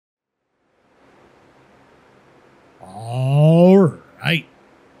All right.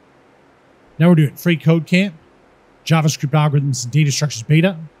 Now we're doing freeCodeCamp, JavaScript algorithms and data structures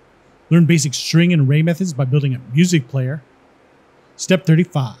beta. Learn basic string and array methods by building a music player. Step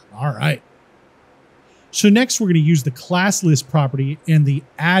 35. All right. So next we're going to use the classList property and the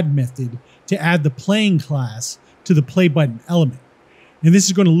add method to add the playing class to the playButton element. And this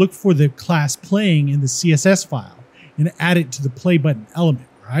is going to look for the class playing in the CSS file and add it to the playButton element,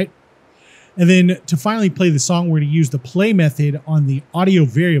 right? And then to finally play the song, we're going to use the play method on the audio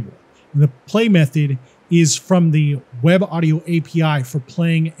variable. And the play method is from the web audio API for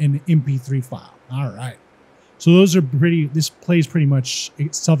playing an MP3 file. All right. So those are this play is pretty much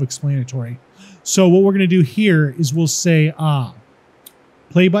self-explanatory. So what we're going to do here is we'll say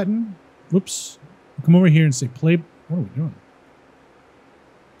playButton. Whoops. We'll come over here and say play. What are we doing?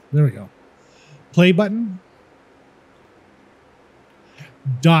 There we go. playButton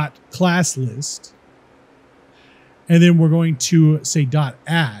dot classList. And then we're going to say dot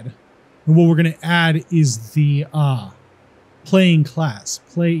add. And what we're going to add is the playing class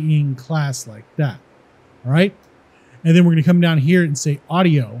like that. All right. And then we're going to come down here and say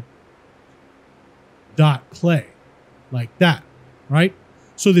audio dot play like that. Right.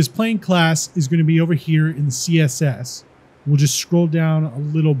 So this playing class is going to be over here in the CSS. We'll just scroll down a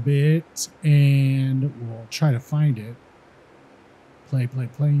little bit and we'll try to find it. Playing. I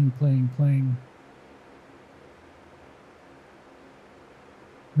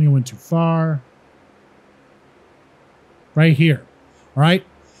think I went too far. Right here. All right.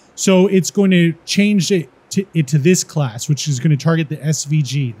 So it's going to change it to this class, which is going to target the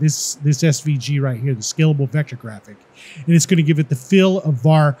SVG, this SVG right here, the scalable vector graphic. And it's going to give it the fill of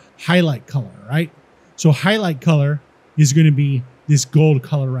var highlight color, right? So highlight color is going to be this gold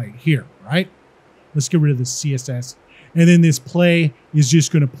color right here, right? Let's get rid of the CSS. And then this play is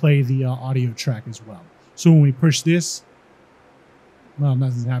just going to play the audio track as well. So when we push this, well,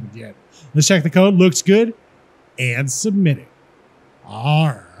 nothing's happened yet. Let's check the code. Looks good. And submit it.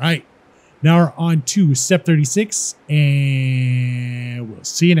 All right. Now we're on to step 36, and we'll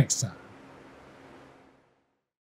see you next time.